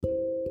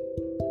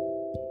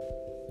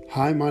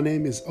Hi, my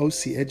name is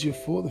O.C.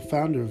 Ejiofor, the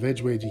founder of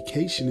Edgeway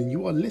Education, and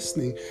you are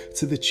listening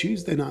to the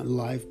Tuesday Night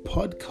Live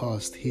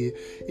podcast here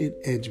in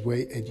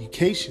Edgeway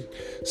Education.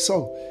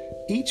 So,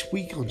 each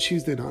week on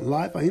Tuesday Night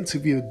Live, I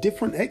interview a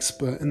different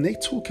expert and they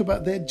talk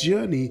about their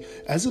journey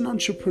as an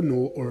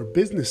entrepreneur or a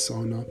business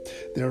owner,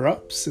 their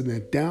ups and their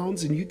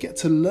downs, and you get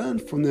to learn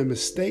from their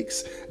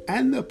mistakes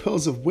and their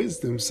pearls of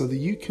wisdom so that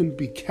you can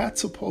be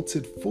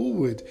catapulted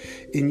forward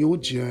in your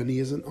journey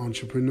as an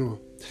entrepreneur.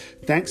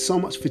 Thanks so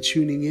much for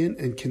tuning in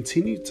and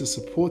continue to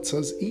support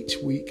us each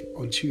week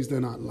on Tuesday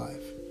Night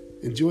Live.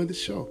 Enjoy the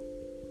show.